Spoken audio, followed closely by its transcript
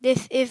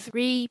This is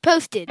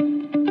reposted.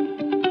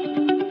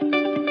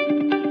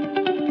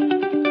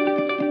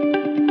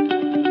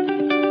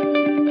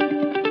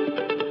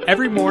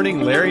 Every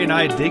morning, Larry and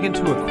I dig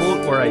into a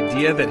quote or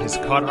idea that has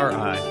caught our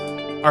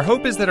eye. Our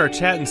hope is that our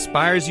chat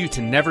inspires you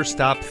to never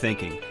stop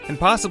thinking and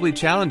possibly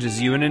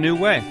challenges you in a new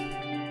way.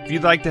 If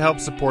you'd like to help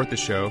support the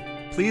show,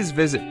 please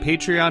visit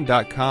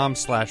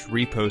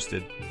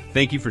patreon.com/reposted.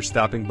 Thank you for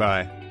stopping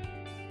by.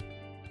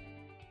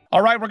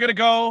 All right, we're going to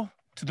go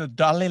to the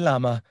Dalai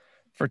Lama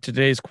for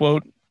today's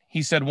quote.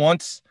 He said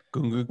once,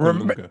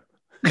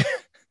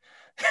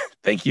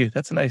 thank you,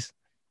 that's nice.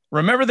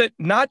 Remember that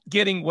not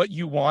getting what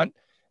you want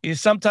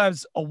is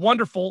sometimes a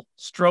wonderful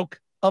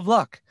stroke of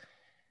luck.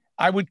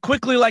 I would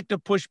quickly like to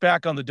push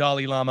back on the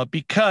Dalai Lama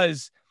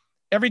because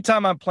every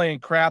time I'm playing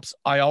craps,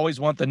 I always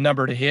want the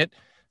number to hit.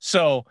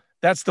 So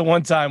that's the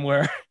one time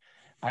where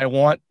I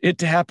want it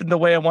to happen the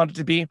way I want it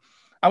to be.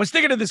 I was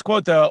thinking of this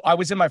quote, though. I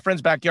was in my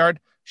friend's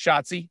backyard,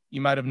 Shotzi, you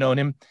might have known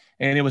him,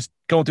 and it was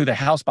going through the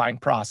house buying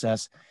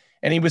process.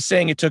 And he was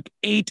saying it took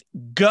 8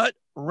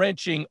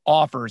 gut-wrenching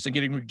offers and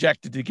getting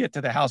rejected to get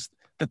to the house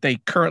that they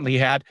currently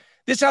had.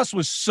 This house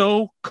was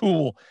so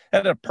cool. It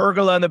had a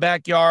pergola in the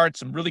backyard,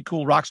 some really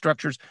cool rock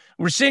structures.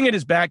 We're sitting in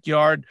his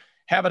backyard,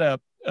 having a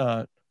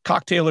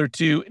cocktail or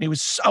two, and I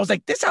was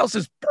like, this house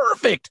is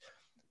perfect.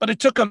 But it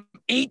took him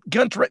 8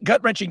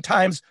 gut-wrenching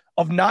times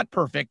of not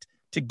perfect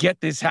to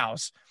get this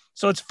house.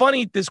 So it's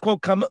funny this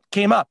quote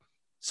came up.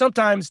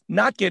 Sometimes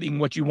not getting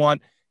what you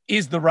want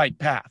is the right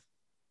path.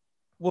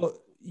 Well,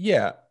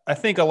 yeah, I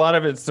think a lot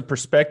of it's the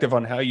perspective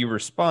on how you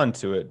respond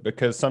to it,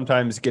 because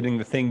sometimes getting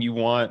the thing you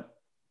want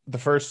the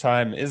first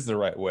time is the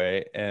right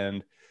way.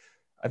 And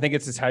I think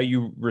it's just how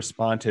you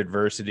respond to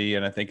adversity.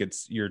 And I think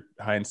it's your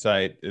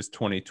hindsight is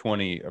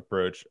 2020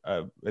 approach.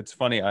 It's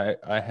funny.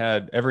 I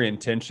had every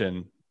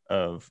intention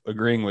of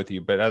agreeing with you,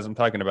 but as I'm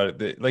talking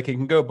about it, like it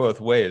can go both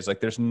ways. Like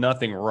there's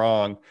nothing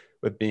wrong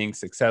with being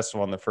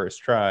successful on the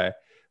first try,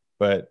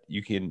 but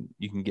you can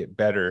get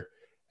better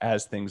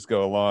as things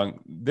go along.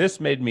 This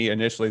made me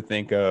initially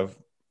think of,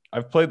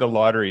 I've played the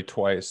lottery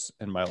twice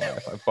in my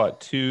life. I've bought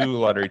 2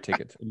 lottery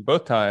tickets. And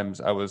both times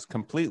I was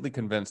completely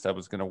convinced I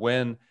was going to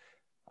win.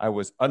 I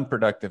was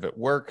unproductive at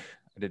work.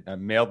 I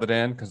mailed it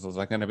in because I was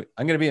like, I'm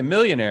going to be a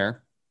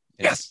millionaire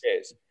in 2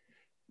 days.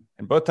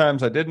 And both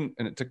times I didn't.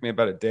 And it took me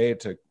about a day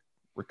to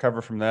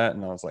recover from that.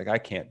 And I was like, I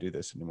can't do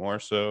this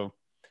anymore. So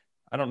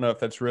I don't know if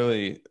that's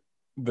really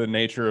the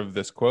nature of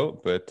this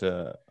quote, but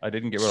I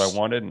didn't get what I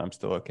wanted and I'm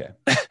still okay.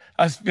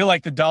 I feel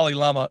like the Dalai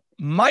Lama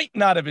might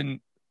not have been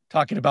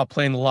talking about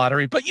playing the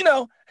lottery, but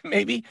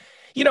maybe,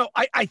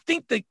 I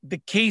think that the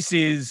case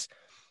is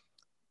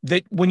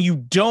that when you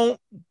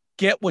don't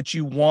get what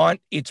you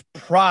want, it's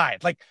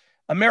pride. Like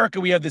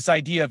America, we have this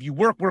idea of you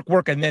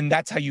work, and then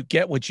that's how you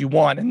get what you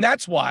want. And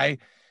that's why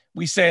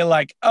we say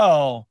like,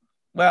 oh,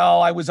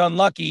 well, I was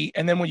unlucky.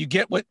 And then when you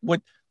get what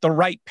the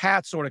right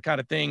path sort of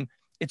kind of thing,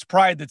 it's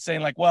pride that's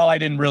saying like, well, I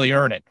didn't really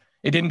earn it.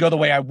 It didn't go the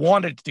way I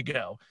wanted it to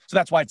go. So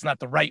that's why it's not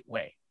the right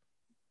way.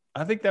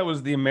 I think that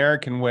was the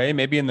American way,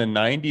 maybe in the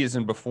 90s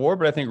and before,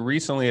 but I think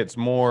recently it's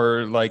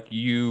more like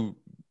you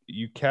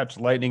catch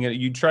lightning.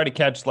 You try to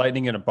catch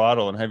lightning in a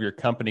bottle and have your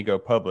company go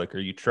public, or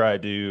you try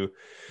to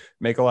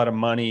make a lot of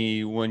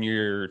money when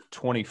you're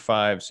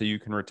 25 so you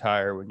can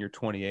retire when you're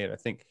 28. I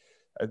think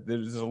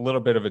there's a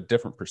little bit of a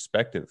different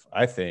perspective,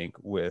 I think,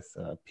 with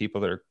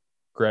people that are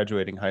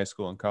graduating high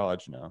school and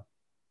college now.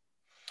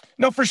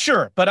 No, for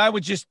sure. But I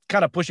would just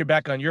kind of push it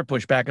back on your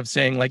pushback of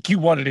saying like you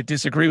wanted to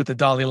disagree with the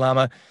Dalai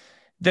Lama,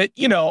 that,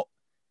 you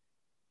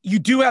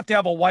do have to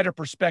have a wider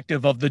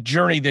perspective of the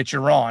journey that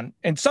you're on.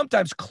 And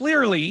sometimes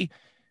clearly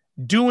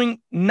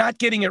not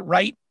getting it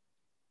right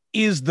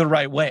is the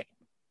right way.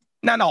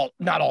 Not all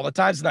the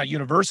time. It's not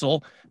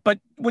universal. But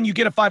when you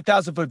get a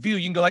 5,000 foot view,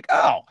 you can go like,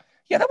 oh,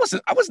 yeah,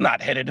 I was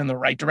not headed in the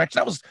right direction.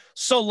 I was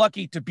so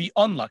lucky to be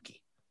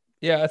unlucky.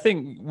 Yeah, I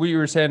think we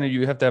were saying that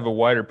you have to have a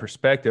wider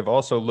perspective.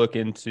 Also look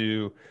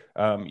into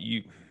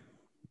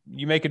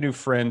you make a new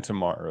friend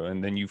tomorrow,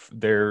 and then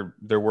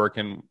they're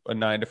working a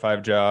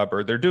 9-to-5 job,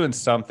 or they're doing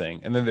something,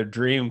 and then their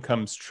dream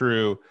comes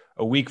true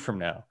a week from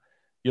now.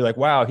 You're like,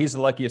 wow, he's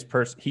the luckiest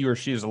person. He or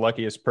she is the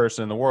luckiest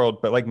person in the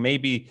world. But like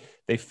maybe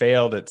they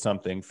failed at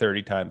something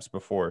 30 times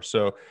before.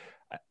 So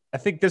I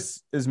think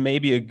this is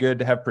maybe a good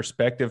to have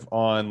perspective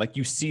on, like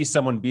you see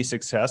someone be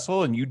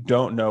successful and you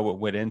don't know what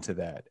went into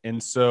that.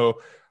 And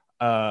so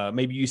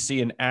maybe you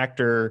see an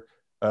actor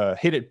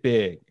hit it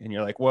big and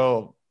you're like,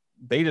 well,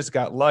 they just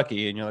got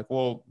lucky. And you're like,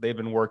 well, they've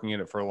been working in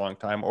it for a long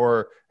time.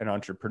 Or an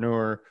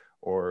entrepreneur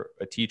or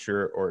a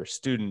teacher or a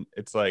student.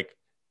 It's like,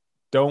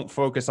 don't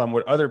focus on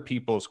what other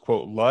people's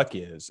quote luck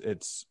is.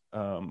 It's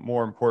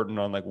more important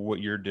on like what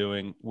you're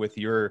doing with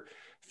your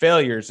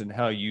failures and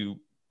how you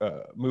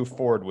move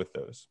forward with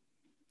those.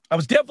 I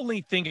was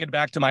definitely thinking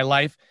back to my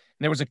life,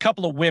 and there was a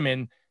couple of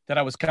women that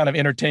I was kind of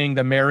entertaining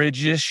the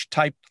marriage-ish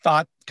type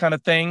thought kind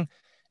of thing.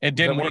 It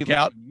didn't work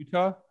out. In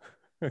Utah?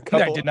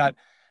 I did not.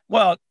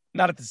 Well,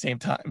 not at the same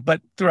time,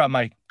 but throughout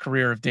my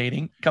career of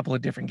dating, a couple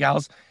of different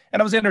gals.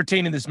 And I was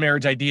entertaining this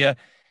marriage idea.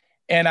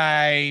 And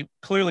I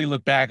clearly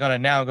look back on it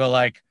now and go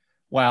like,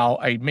 wow,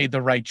 I made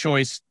the right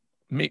choice,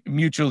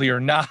 mutually or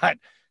not,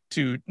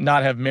 to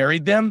not have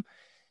married them.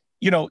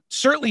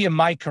 Certainly in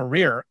my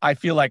career, I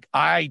feel like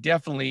I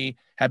definitely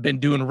have been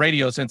doing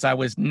radio since I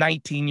was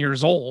 19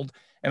 years old.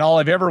 And all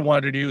I've ever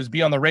wanted to do is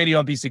be on the radio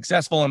and be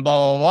successful and blah,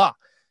 blah, blah.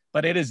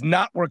 But it has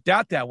not worked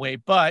out that way.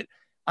 But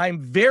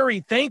I'm very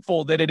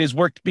thankful that it has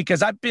worked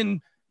because I've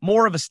been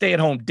more of a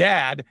stay-at-home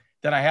dad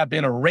than I have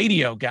been a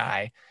radio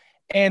guy.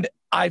 And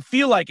I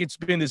feel like it's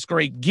been this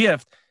great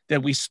gift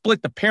that we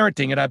split the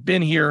parenting. And I've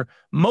been here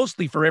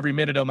mostly for every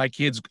minute of my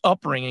kids'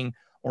 upbringing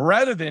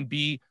rather than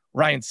be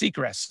Ryan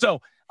Seacrest.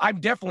 So I'm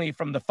definitely,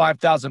 from the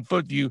 5,000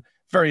 foot view,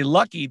 very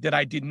lucky that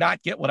I did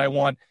not get what I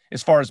want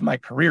as far as my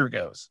career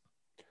goes.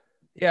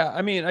 Yeah.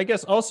 I mean, I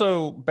guess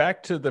also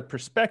back to the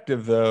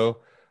perspective, though,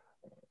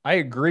 I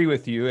agree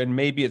with you. And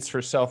maybe it's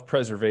for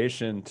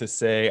self-preservation to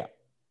say,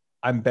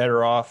 I'm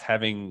better off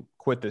having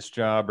quit this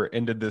job or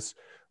ended this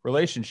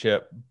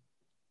relationship.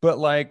 But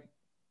like,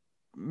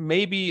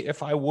 maybe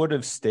if I would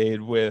have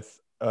stayed with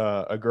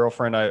a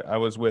girlfriend I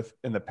was with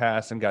in the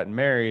past and gotten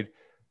married,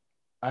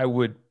 I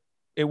would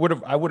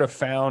have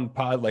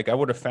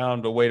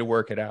found a way to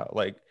work it out.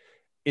 Like,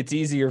 it's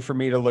easier for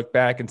me to look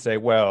back and say,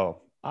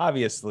 well,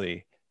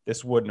 obviously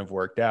this wouldn't have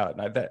worked out.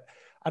 And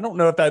I don't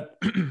know if that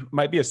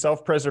might be a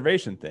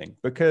self-preservation thing,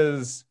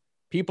 because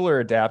people are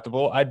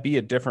adaptable. I'd be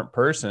a different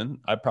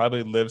person. I'd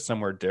probably live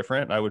somewhere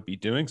different. I would be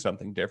doing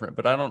something different,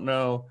 but I don't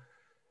know.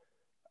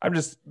 I'm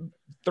just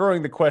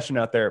throwing the question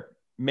out there.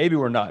 Maybe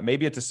we're not.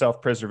 Maybe it's a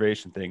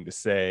self-preservation thing to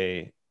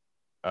say,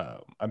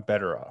 I'm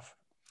better off.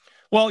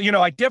 Well,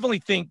 I definitely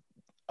think,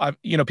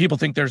 people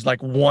think there's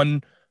like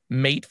one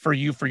mate for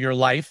you for your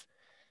life.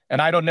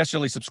 And I don't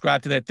necessarily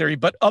subscribe to that theory,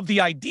 but of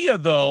the idea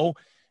though,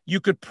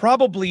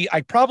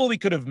 I probably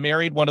could have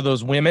married one of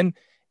those women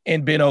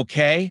and been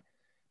okay.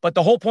 But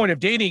the whole point of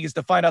dating is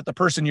to find out the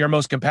person you're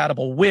most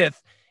compatible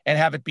with and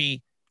have it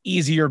be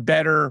easier,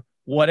 better,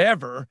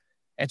 whatever.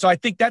 And so I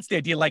think that's the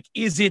idea. Like,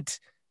 is it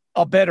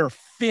a better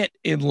fit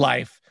in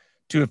life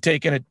to have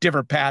taken a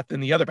different path than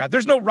the other path?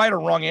 There's no right or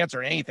wrong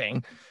answer to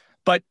anything,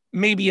 but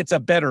maybe it's a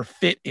better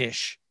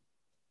fit-ish.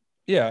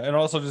 Yeah. And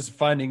also just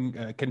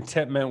finding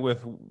contentment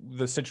with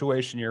the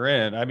situation you're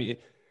in. I mean,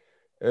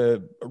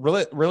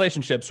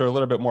 relationships are a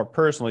little bit more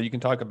personal. You can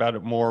talk about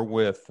it more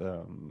with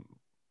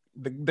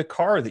the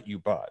car that you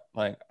bought.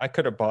 Like, I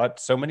could have bought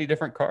so many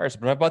different cars,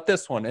 but I bought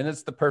this one and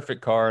it's the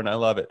perfect car and I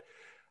love it.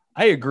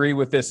 I agree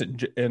with this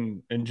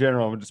in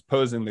general. I'm just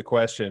posing the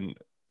question,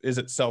 is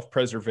it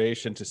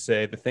self-preservation to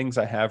say the things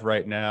I have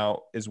right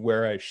now is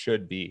where I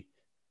should be,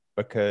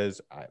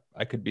 because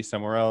I could be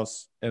somewhere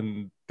else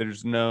and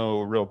there's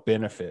no real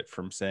benefit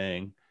from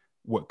saying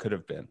what could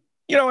have been.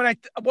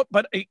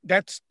 But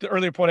that's the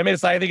earlier point I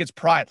made. I think it's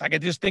pride. Like, I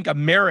just think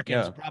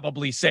Americans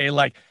probably say,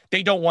 like,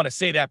 they don't want to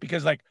say that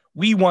because, like,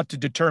 we want to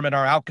determine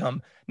our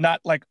outcome,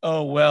 not like,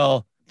 oh,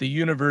 well, the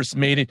universe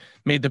made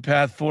the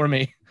path for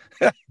me.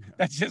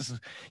 That's just,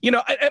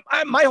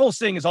 my whole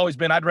thing has always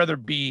been, I'd rather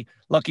be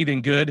lucky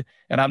than good,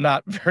 and I'm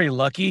not very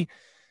lucky.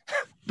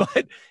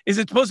 But is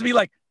it supposed to be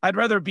like, I'd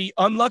rather be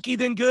unlucky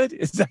than good?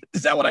 Is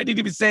that what I need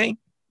to be saying?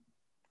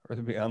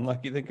 Rather be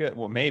unlucky than good?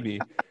 Well, maybe.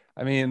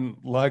 I mean,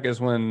 luck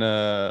is when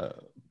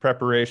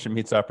preparation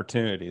meets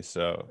opportunity.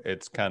 So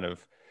it's kind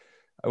of,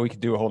 we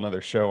could do a whole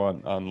nother show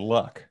on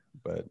luck,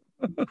 but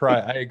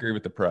pride. I agree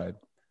with the pride.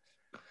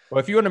 Well,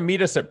 if you want to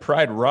meet us at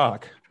Pride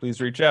Rock, please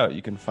reach out.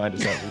 You can find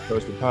us at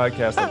Reposted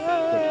Podcast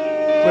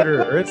on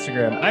Twitter or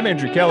Instagram. I'm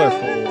Andrew Keller for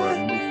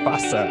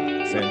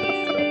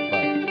Mufasa.